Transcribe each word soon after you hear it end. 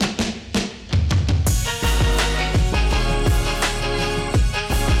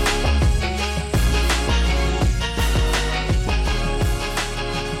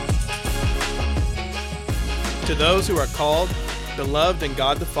those who are called, beloved in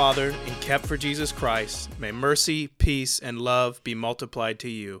God the Father, and kept for Jesus Christ, may mercy, peace, and love be multiplied to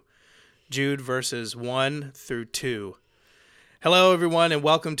you. Jude verses 1 through 2. Hello, everyone, and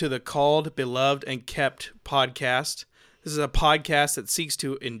welcome to the Called, Beloved, and Kept podcast. This is a podcast that seeks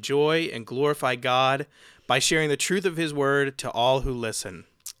to enjoy and glorify God by sharing the truth of His Word to all who listen.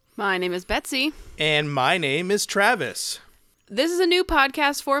 My name is Betsy. And my name is Travis. This is a new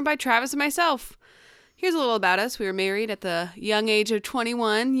podcast formed by Travis and myself. Here's a little about us. We were married at the young age of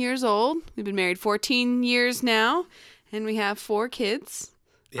 21 years old. We've been married 14 years now, and we have 4 kids.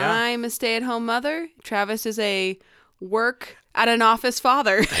 Yeah. I'm a stay-at-home mother. Travis is a work at an office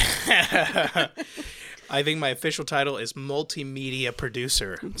father. I think my official title is multimedia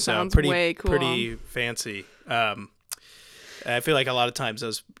producer. Sounds way cool. Pretty fancy. I feel like a lot of times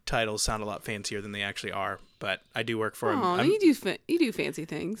those titles sound a lot fancier than they actually are, but I do work for them. Oh, you do fancy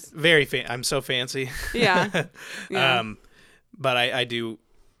things. Very I'm so fancy. Yeah. Yeah. But I do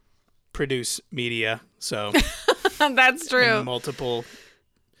produce media, so that's true. In multiple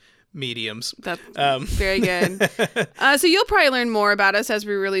mediums. That's very good. So you'll probably learn more about us as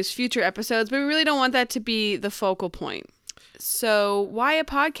we release future episodes, but we really don't want that to be the focal point. So why a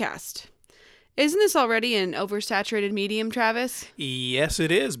podcast? Isn't this already an oversaturated medium, Travis? Yes,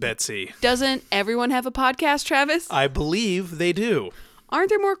 it is, Betsy. Doesn't everyone have a podcast, Travis? I believe they do. Aren't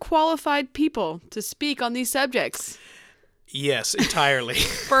there more qualified people to speak on these subjects? Yes, entirely.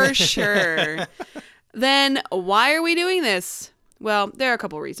 For sure. Then why are we doing this? Well, there are a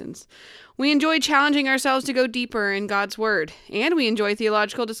couple reasons. We enjoy challenging ourselves to go deeper in God's Word, and we enjoy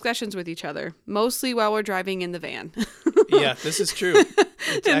theological discussions with each other, mostly while we're driving in the van. Yeah, this is true.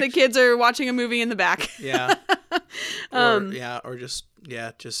 The kids are watching a movie in the back. Yeah. Or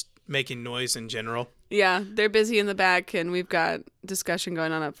just making noise in general. Yeah, they're busy in the back, and we've got discussion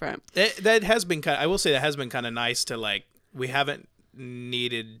going on up front. That has been I will say that has been kind of nice to we haven't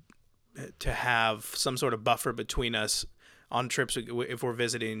needed to have some sort of buffer between us on trips if we're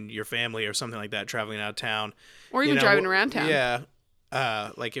visiting your family or something like that, traveling out of town. Or even driving around town. Yeah.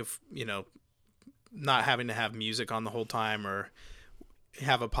 If, not having to have music on the whole time or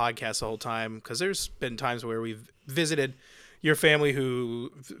have a podcast the whole time. Because there's been times where we've visited your family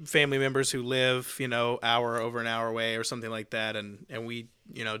members who live, over an hour away or something like that. And we,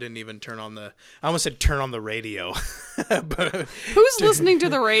 didn't even I almost said turn on the radio. But who's listening to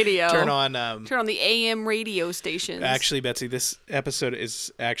the radio? Turn on the AM radio stations. Actually, Betsy, this episode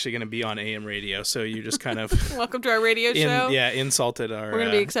is actually going to be on AM radio. So you just kind of welcome to our radio show. Insulted our. We're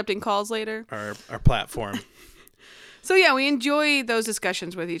going to be accepting calls later. Our platform. So yeah, we enjoy those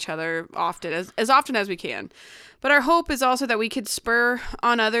discussions with each other as often as we can. But our hope is also that we could spur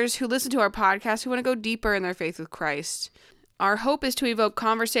on others who listen to our podcast who want to go deeper in their faith with Christ. Our hope is to evoke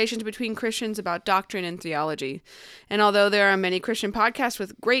conversations between Christians about doctrine and theology. And although there are many Christian podcasts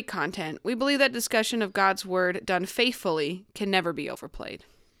with great content, we believe that discussion of God's Word done faithfully can never be overplayed.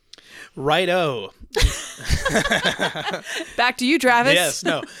 Righto. Back to you, Travis. Yes,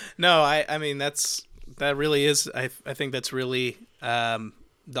 no. I mean, that really is, I think that's really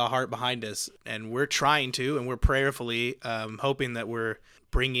the heart behind us. And we're trying to, and we're prayerfully hoping that we're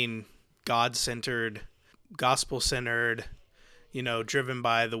bringing God-centered, gospel-centered, driven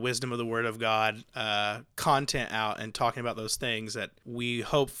by the wisdom of the Word of God, content out and talking about those things that we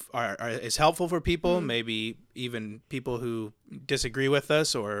hope is helpful for people, maybe even people who disagree with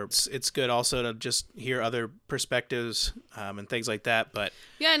us, or it's good also to just hear other perspectives and things like that. But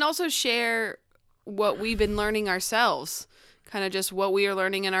yeah, and also share what we've been learning ourselves, kind of just what we are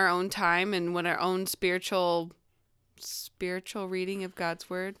learning in our own time and what our own spiritual reading of God's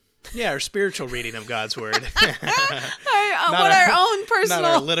Word. Yeah, our spiritual reading of God's Word. Our own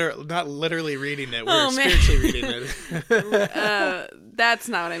personal... Not literally reading it, we're spiritually reading it. That's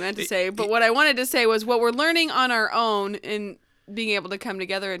not what I meant to say, but what I wanted to say was what we're learning on our own and being able to come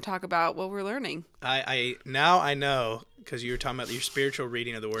together and talk about what we're learning. I know, because you were talking about your spiritual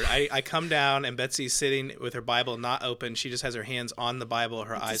reading of the Word. I come down and Betsy's sitting with her Bible not open. She just has her hands on the Bible,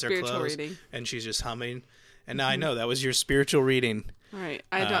 her eyes are closed, and she's just humming. And now I know that was your spiritual reading. Right.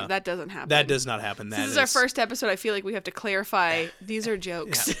 That doesn't happen. That does not happen. This is our first episode. I feel like we have to clarify these are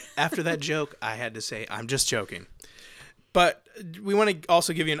jokes. Yeah. After that joke, I had to say, I'm just joking. But we want to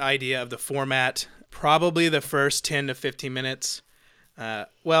also give you an idea of the format. Probably the first 10 to 15 minutes. Betsy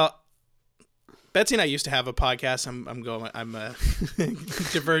and I used to have a podcast. I'm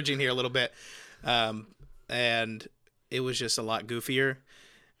diverging here a little bit. And it was just a lot goofier.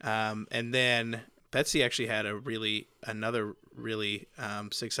 And then Betsy actually had another really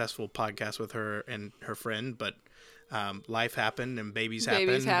successful podcast with her and her friend, but life happened and babies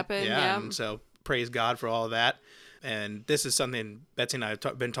happened. Yeah. And so praise God for all of that. And this is something Betsy and I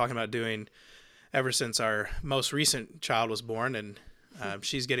have been talking about doing ever since our most recent child was born. And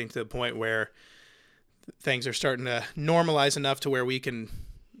she's getting to the point where things are starting to normalize enough to where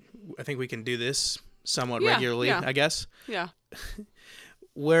I think we can do this somewhat regularly, I guess. Yeah.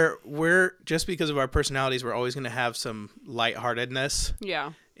 We're just because of our personalities, we're always going to have some lightheartedness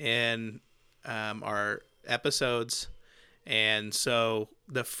in our episodes. And so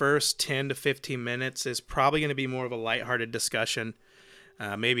the first 10 to 15 minutes is probably going to be more of a lighthearted discussion,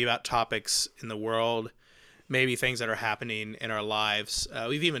 maybe about topics in the world, maybe things that are happening in our lives.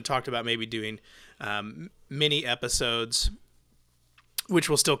 We've even talked about maybe doing mini episodes, which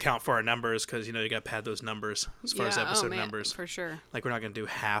will still count for our numbers because, you got to pad those numbers as far as episode numbers. For sure. Like, we're not going to do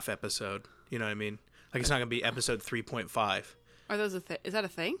half episode. You know what I mean? Like, it's not going to be episode 3.5. Are those is that a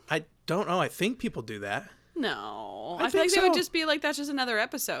thing? I don't know. I think people do that. No. I feel like think they would so. just be like, that's just another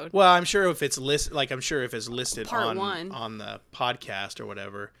episode. Well, I'm sure if it's listed Part 1 on the podcast or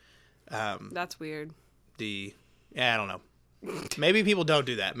whatever. That's weird. I don't know. Maybe people don't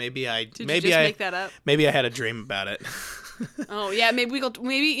do that. Maybe I make that up? Maybe I had a dream about it. Oh yeah, maybe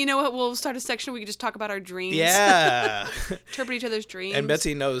you know what? We'll start a section where we can just talk about our dreams. Yeah. Interpret each other's dreams. And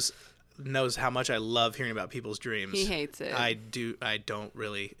Betsy knows how much I love hearing about people's dreams. He hates it. I don't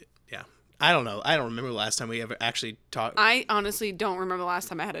really. Yeah. I don't know. I don't remember the last time we ever actually talked. I honestly don't remember the last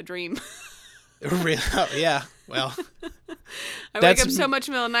time I had a dream. Really? Yeah. Well. I wake up so mumuch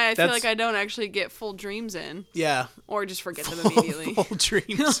in the middle of the night, I feel like I don't actually get full dreams in. Yeah. Or just forget them immediately. Full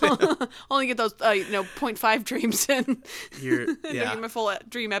dreams. Only get those 0.5 dreams in. Yeah. Get my full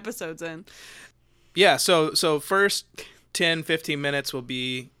dream episodes in. Yeah, so first 10, 15 minutes will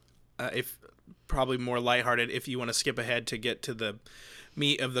be if probably more lighthearted if you want to skip ahead to get to the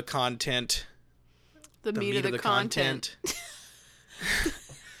meat of the content. The meat of the content.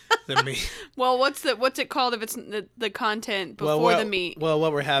 The meat. Well, what's it called if it's the content before the meat? Well,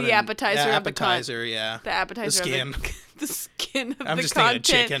 what we're having. The appetizer. The appetizer, yeah. The appetizer. The skin. The skin of I'm the just content.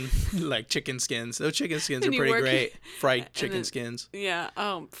 thinking of chicken, like chicken skins. Those chicken skins are pretty great. Fried chicken skins. Yeah.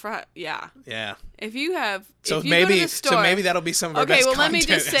 Yeah. Yeah. If you go to maybe the store, that'll be some of our best well, let me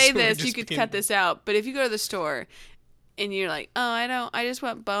content. just say this. You could cut this out. But if you go to the store and you're like, oh, I just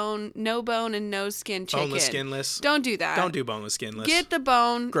want no bone and no skin chicken. Boneless, skinless. Don't do that. Don't do boneless, skinless. Get the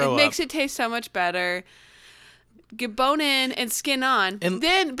bone. Grow it up. makes it taste so much better. Get bone in and skin on. But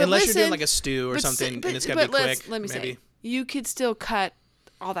unless you're doing like a stew or something, and it's gotta be quick. Let me maybe. say, you could still cut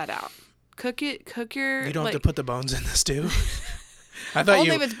all that out. Cook your. You don't have to put the bones in the stew. Only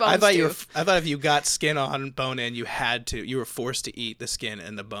if it's bone stew. I thought if you got skin on bone in, you were forced to eat the skin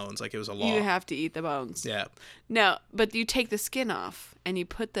and the bones, like it was a law. You have to eat the bones. Yeah. No, but you take the skin off and you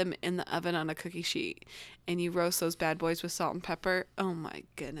put them in the oven on a cookie sheet and you roast those bad boys with salt and pepper. Oh my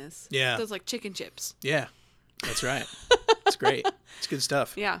goodness. Yeah. Those like chicken chips. Yeah. That's right. It's great. It's good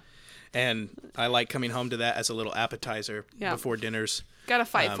stuff. Yeah. And I like coming home to that as a little appetizer before dinners. Gotta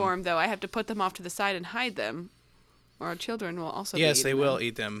fight for them though. I have to put them off to the side and hide them. Or our children will also be Yes, they will them.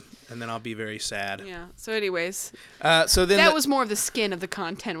 eat them, and then I'll be very sad. Yeah. So anyways. So then that was more of the skin of the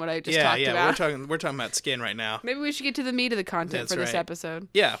content, what I just talked about. We're talking about skin right now. Maybe we should get to the meat of the content for this episode.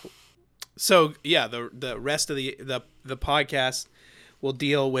 Yeah. So yeah, the rest of the podcast will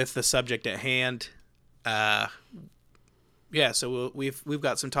deal with the subject at hand. So we've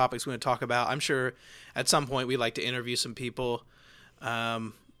got some topics we're going to talk about. I'm sure at some point we'd like to interview some people.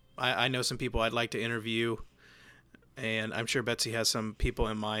 I know some people I'd like to interview. And I'm sure Betsy has some people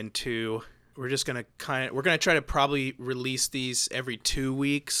in mind too. We're just gonna try to probably release these every 2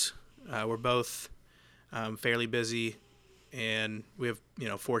 weeks. We're both fairly busy, and we have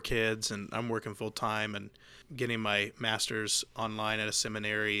 4 kids, and I'm working full time and getting my master's online at a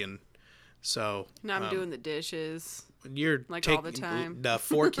seminary, and so now I'm doing the dishes. You're like all the time. The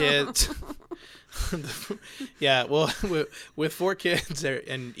 4 kids. Yeah, well, with 4 kids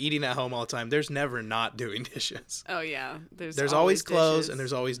and eating at home all the time, there's never not doing dishes. Oh yeah, there's always clothes and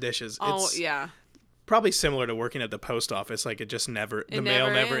there's alys dishes. Oh yeah, probably similar to working at the post office. Like the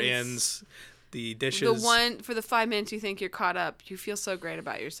mail never ends. The dishes. The one for the 5 minutes you think you're caught up, you feel so great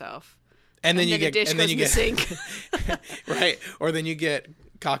about yourself. And then you get sink. Right, or then you get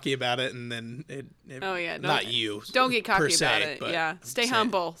cocky about it, and then not you. Don't get cocky se, about it. Yeah, stay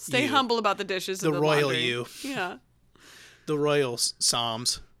humble. Stay humble about the dishes. The and the royal laundry. you. Yeah. The royal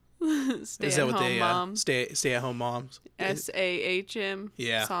Psalms. Stay at home moms. Stay at home moms. SAHM.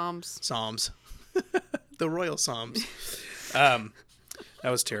 Yeah. Psalms. The royal Psalms. That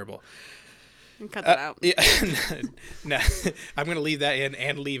was terrible. Cut that out. Yeah, no, I'm going to leave that in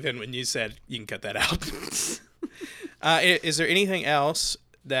and leave in when you said you can cut that out. Is there anything else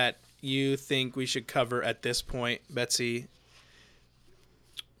that you think we should cover at this point, Betsy,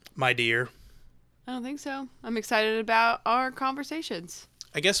 my dear? I don't think so. I'm excited about our conversations.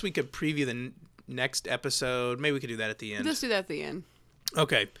 I guess we could preview the next episode. Maybe we could do that at the end. Let's do that at the end.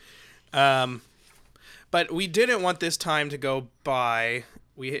 Okay. But we didn't want this time to go by.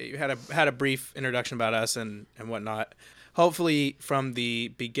 We had a brief introduction about us and whatnot. Hopefully from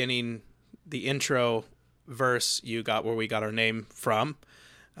the beginning, the intro verse, you got where we got our name from.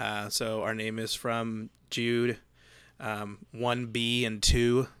 So our name is from Jude 1b and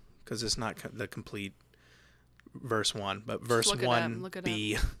 2, because it's not the complete verse 1, but verse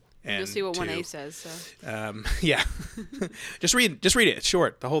 1b. And you'll see what 2. 1a says. So. Yeah. Just read it. It's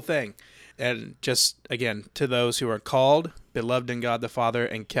short, the whole thing. And just, again, to those who are called, beloved in God the Father,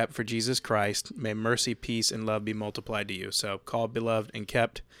 and kept for Jesus Christ, may mercy, peace, and love be multiplied to you. So called, beloved, and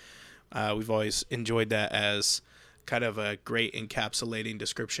kept. We've always enjoyed that as kind of a great encapsulating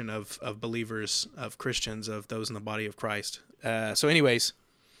description of believers, of Christians, of those in the body of Christ. So anyways,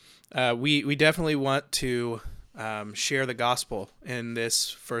 we definitely want to share the gospel in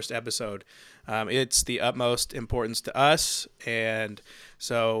this first episode. It's the utmost importance to us, and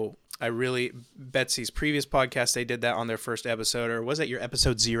so Betsy's previous podcast, they did that on their first episode, or was it your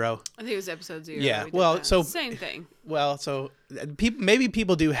episode 0? I think it was episode 0. Yeah, well, so same thing. Well, so maybe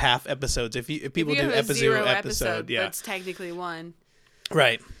people do half episodes. If people do episode, yeah, that's technically 1.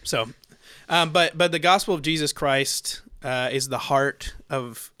 Right. So, but the gospel of Jesus Christ is the heart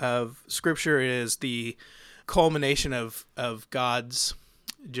of Scripture. It is the culmination of God's,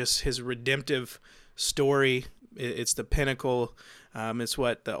 just his redemptive story. It's the pinnacle. It's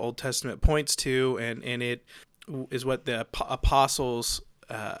what the Old Testament points to, and it is what the apostles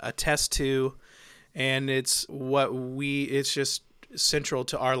attest to, and it's just central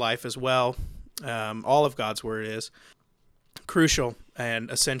to our life as well. All of God's word is crucial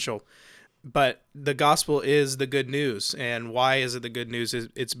and essential. But the gospel is the good news. And why is it the good news?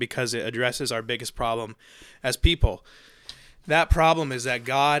 It's because it addresses our biggest problem as people. That problem is that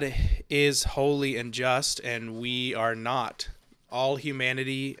God is holy and just, and we are not. All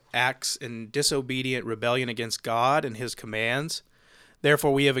humanity acts in disobedient rebellion against God and his commands.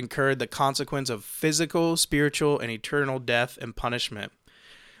 Therefore, we have incurred the consequence of physical, spiritual, and eternal death and punishment.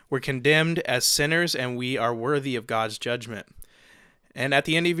 We're condemned as sinners, and we are worthy of God's judgment. And at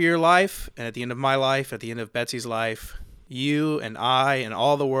the end of your life, and at the end of my life, at the end of Betsy's life, you and I and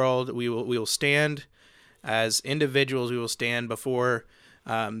all the world, we will stand as individuals. We will stand before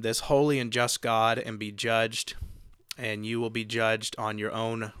this holy and just God and be judged. And you will be judged on your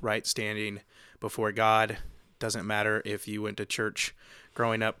own right standing before God. Doesn't matter if you went to church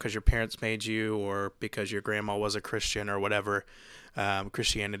growing up because your parents made you, or because your grandma was a Christian or whatever.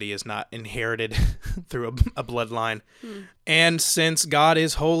 Christianity is not inherited through a bloodline. And since God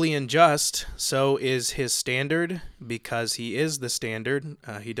is holy and just, so is his standard, because he is the standard.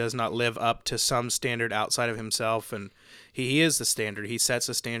 He does not live up to some standard outside of himself, and he is the standard. He sets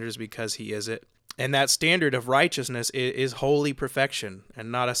the standards because he is it. And that standard of righteousness is holy perfection,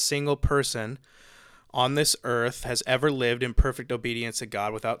 and not a single person on this earth has ever lived in perfect obedience to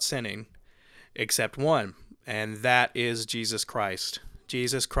God without sinning, except one, and that is Jesus Christ.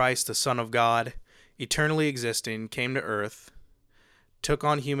 Jesus Christ, the Son of God, eternally existing, came to earth, took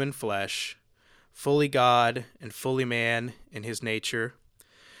on human flesh, fully God and fully man in his nature.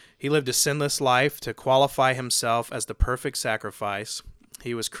 He lived a sinless life to qualify himself as the perfect sacrifice.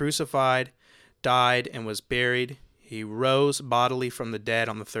 He was crucified, died, and was buried. He rose bodily from the dead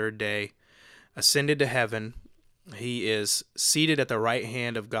on the third day, ascended to heaven. He is seated at the right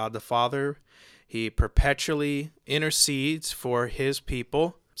hand of God the Father. He perpetually intercedes for his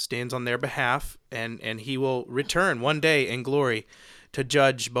people, stands on their behalf, and he will return one day in glory to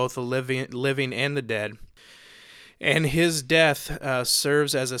judge both the living and the dead. And his death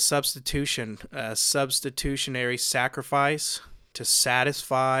serves as a substitutionary sacrifice to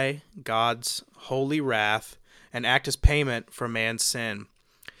satisfy God's holy wrath and act as payment for man's sin.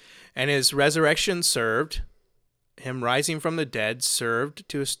 And his resurrection served, him rising from the dead, served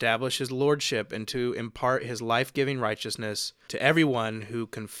to establish his lordship and to impart his life-giving righteousness to everyone who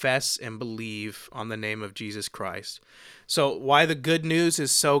confess and believe on the name of Jesus Christ. So why the good news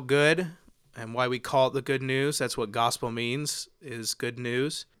is so good, and why we call it the good news, that's what gospel means, is good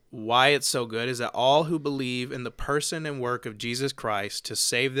news. Why it's so good is that all who believe in the person and work of Jesus Christ to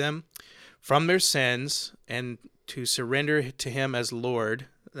save them from their sins and to surrender to him as Lord,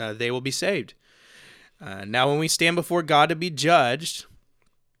 they will be saved. Now, when we stand before God to be judged,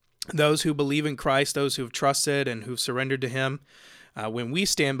 those who believe in Christ, those who have trusted and who've surrendered to him, when we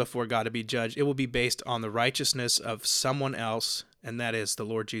stand before God to be judged, it will be based on the righteousness of someone else, and that is the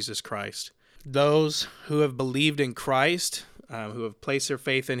Lord Jesus Christ. Those who have believed in Christ, who have placed their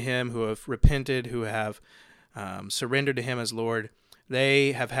faith in him, who have repented, who have surrendered to him as Lord,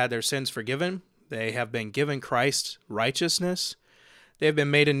 they have had their sins forgiven. They have been given Christ's righteousness. They have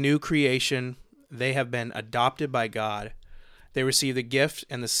been made a new creation. They have been adopted by God. They receive the gift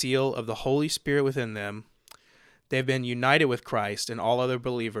and the seal of the Holy Spirit within them. They have been united with Christ and all other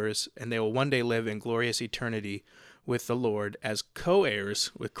believers, and they will one day live in glorious eternity with the Lord as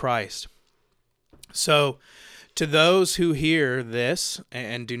co-heirs with Christ. So, to those who hear this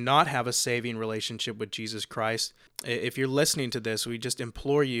and do not have a saving relationship with Jesus Christ, if you're listening to this, we just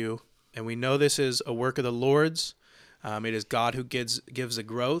implore you, and we know this is a work of the Lord's. It is God who gives the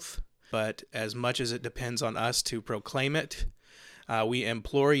growth, but as much as it depends on us to proclaim it, we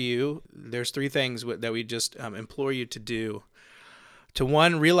implore you, there's 3 things that we just implore you to do. To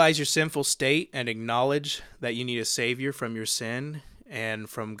 1, realize your sinful state and acknowledge that you need a Savior from your sin and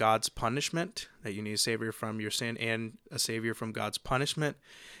from God's punishment, that you need a Savior from your sin and a Savior from God's punishment,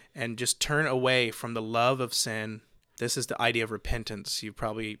 and just turn away from the love of sin. This is the idea of repentance. You've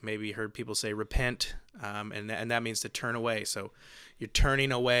probably maybe heard people say repent, and that means to turn away. So you're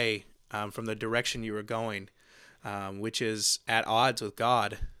turning away from the direction you were going, which is at odds with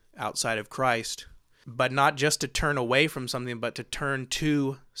God, outside of Christ. But not just to turn away from something, but to turn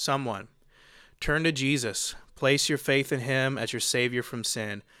to someone. Turn to Jesus. Place your faith in him as your Savior from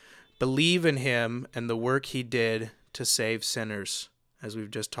sin. Believe in him and the work he did to save sinners, as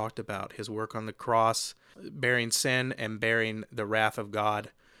we've just talked about. His work on the cross, bearing sin and bearing the wrath of God.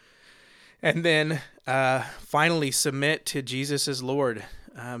 And then finally submit to Jesus as Lord.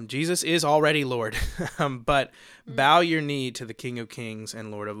 Jesus is already Lord, but bow your knee to the King of Kings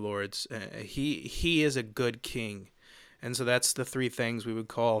and Lord of Lords. He is a good King. And so that's the 3 things we would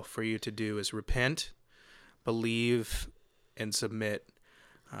call for you to do is repent, believe, and submit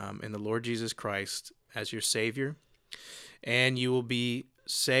in the Lord Jesus Christ as your Savior. And you will be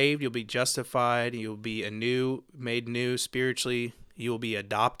saved, you'll be justified, you'll be made new spiritually, you will be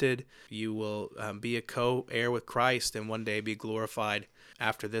adopted, you will be a co-heir with Christ and one day be glorified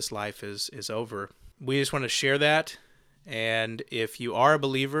after this life is over. We just want to share that. And if you are a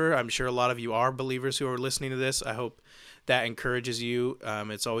believer, I'm sure a lot of you are believers who are listening to this. I hope that encourages you.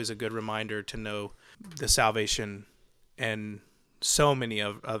 It's always a good reminder to know the salvation and so many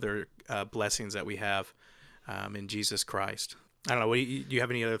of other blessings that we have in Jesus Christ. I don't know. Do you have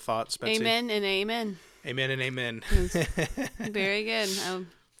any other thoughts, Betsy? Amen and amen. Amen and amen. Very good.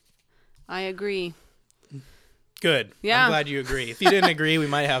 I agree. Good. Yeah. I'm glad you agree. If you didn't agree, we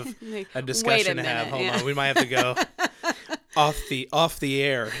might have a discussion to have. Hold on. We might have to go off the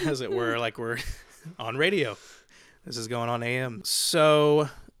air, as it were, like we're on radio. This is going on AM. So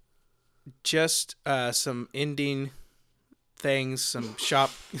just some ending things,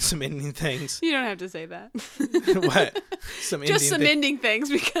 some ending things. You don't have to say that. What? Some ending things,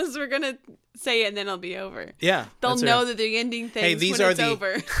 because we're going to say it and then it'll be over. Yeah. They'll know that they're ending things hey, these when are it's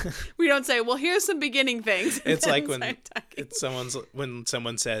over. We don't say, well, here's some beginning things. It's like when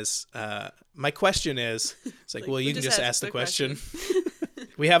someone says, my question is, it's like, well, you can just ask the question.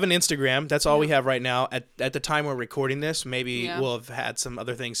 We have an Instagram. That's all we have right now. At the time we're recording this, maybe we'll have had some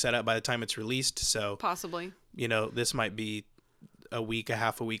other things set up by the time it's released. So possibly, this might be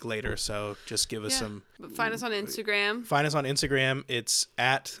half a week later. So just give us some. But find us on Instagram. Find us on Instagram. It's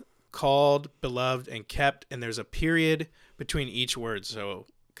at called, beloved, and kept, and there's a period between each word. So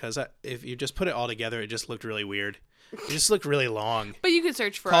because if you just put it all together, it just looked really weird. It just looked really long. But you can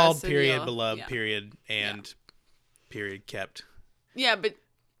search for called, us. Period, beloved, period, and period, kept. Yeah, but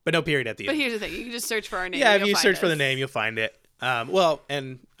no period at the end. But here's the thing: you can just search for our name. Yeah, if you search for the name, you'll find it.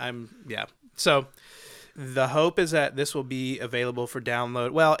 So the hope is that this will be available for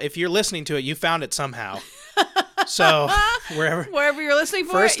download. Well, if you're listening to it, you found it somehow. So wherever you're listening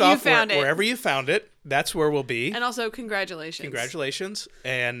for first it, off, you found it. Wherever you found it, that's where we'll be. And also, congratulations.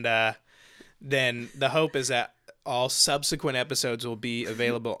 And then the hope is that all subsequent episodes will be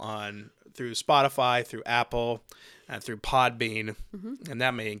available through Spotify, through Apple, through Podbean, and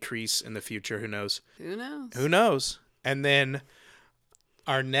that may increase in the future. Who knows? Who knows? And then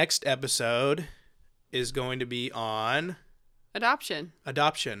our next episode is going to be on adoption.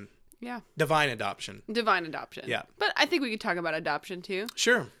 Yeah. Divine adoption. Yeah. But I think we could talk about adoption too.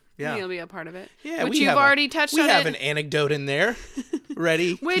 Sure. Yeah. I think it'll be a part of it. Yeah. Which you've already touched on. We have an anecdote in there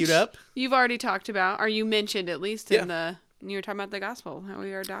ready, queued up. You've already talked about, or you mentioned at least you were talking about the gospel, how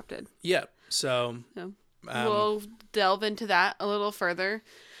we are adopted. Yeah. So we'll delve into that a little further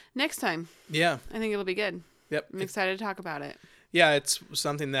next time. Yeah. I think it'll be good. Yep. I'm excited to talk about it. Yeah, it's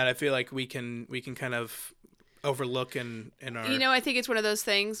something that I feel like we can kind of overlook in our. I think it's one of those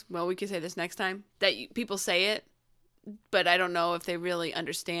things. Well, we could say this next time that people say it, but I don't know if they really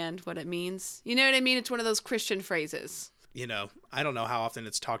understand what it means. You know what I mean? It's one of those Christian phrases. I don't know how often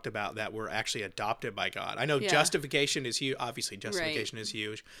it's talked about that we're actually adopted by God. I know justification is huge. Obviously, justification is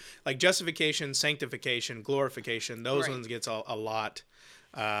huge. Like justification, sanctification, glorification, those ones gets a lot.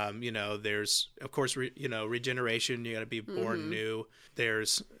 There's, of course, regeneration. You got to be born new.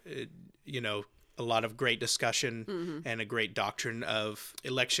 There's, a lot of great discussion and a great doctrine of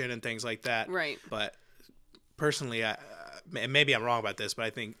election and things like that. Right. But personally, maybe I'm wrong about this, but I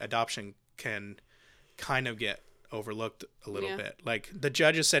think adoption can kind of get overlooked a little bit. Like the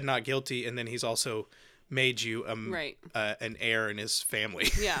judge has said not guilty, and then he's also made you an heir in his family.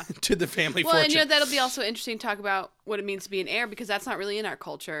 Yeah. To the family fortune. And that'll be also interesting to talk about what it means to be an heir, because that's not really in our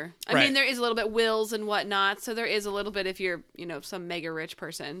culture. I mean, there is a little bit wills and whatnot, so there is a little bit if you're, some mega rich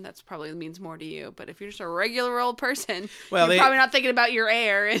person, that's probably means more to you. But if you're just a regular old person, you're probably not thinking about your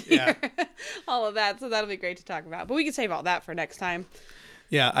heir and all of that. So that'll be great to talk about. But we can save all that for next time.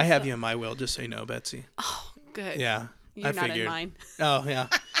 Yeah, I have you in my will, just so you know, Betsy. Oh, good. Yeah. You're not in mine. Oh, yeah.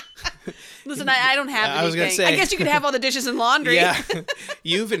 Listen, I don't have anything. I was gonna say, I guess you could have all the dishes and laundry. Yeah.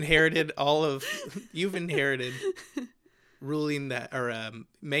 You've inherited ruling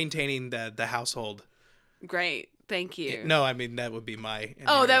maintaining the household. Great. Thank you. No, I mean, that would be my.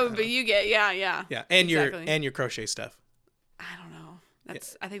 That would be you get. Yeah. Yeah. And your crochet stuff. I don't know.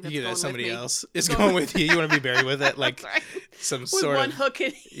 I think that's going somebody with me. else is going with you. You want to be buried with it, like some sort one of hook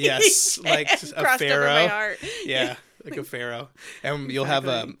in yes, like a pharaoh. Over my heart. Yeah, like a pharaoh, and you'll have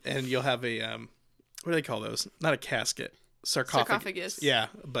a what do they call those? Not a casket, sarcophagus. Yeah,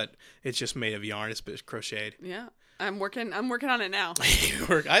 but it's just made of yarn. It's crocheted. Yeah. I'm working on it now.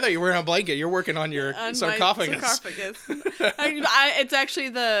 I thought you were wearing a blanket. You're working on your sarcophagus. It's actually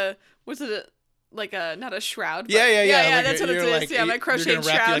what's it? Like not a shroud. But yeah. That's what it is. Like, my crocheted you're gonna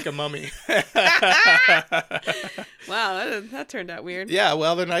wrap shroud. you like a mummy. Wow, that turned out weird. Yeah,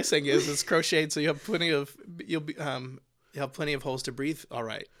 well, the nice thing is it's crocheted, so you have plenty of holes to breathe. All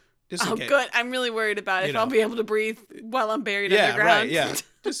right. Good. I'm really worried about if I'll be able to breathe while I'm buried underground. Right, yeah.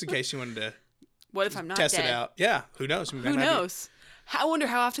 Just in case you wanted to. What if I'm not test dead? it out? Yeah. Who knows? Who knows? I wonder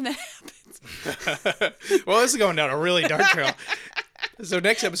how often that happens. Well, this is going down a really dark trail. So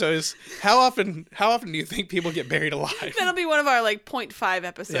next episode is how often do you think people get buried alive? That'll be one of our 0.5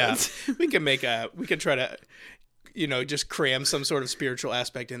 episodes. Yeah. We can try to just cram some sort of spiritual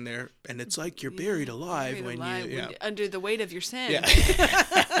aspect in there, and it's like you're buried alive under the weight of your sin.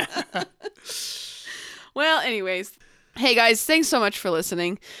 Yeah. Well, anyways, hey guys, thanks so much for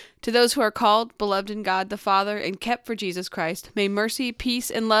listening. To those who are called, beloved in God the Father, and kept for Jesus Christ, may mercy, peace,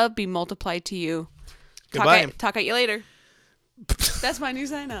 and love be multiplied to you. Goodbye. Talk at you later. That's my new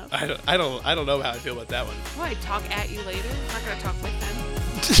sign up. I don't know how I feel about that one. Why talk at you later? I'm not gonna talk with them.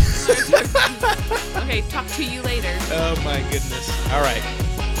 Okay, talk to you later. Oh my goodness. All right.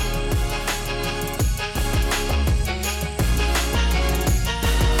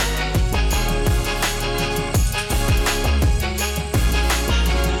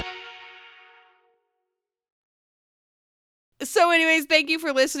 So anyways, thank you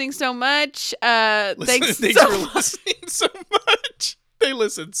for listening so much. Thanks for listening so much. They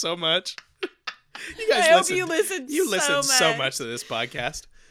listen so much. You guys I hope you listen so so much to this podcast.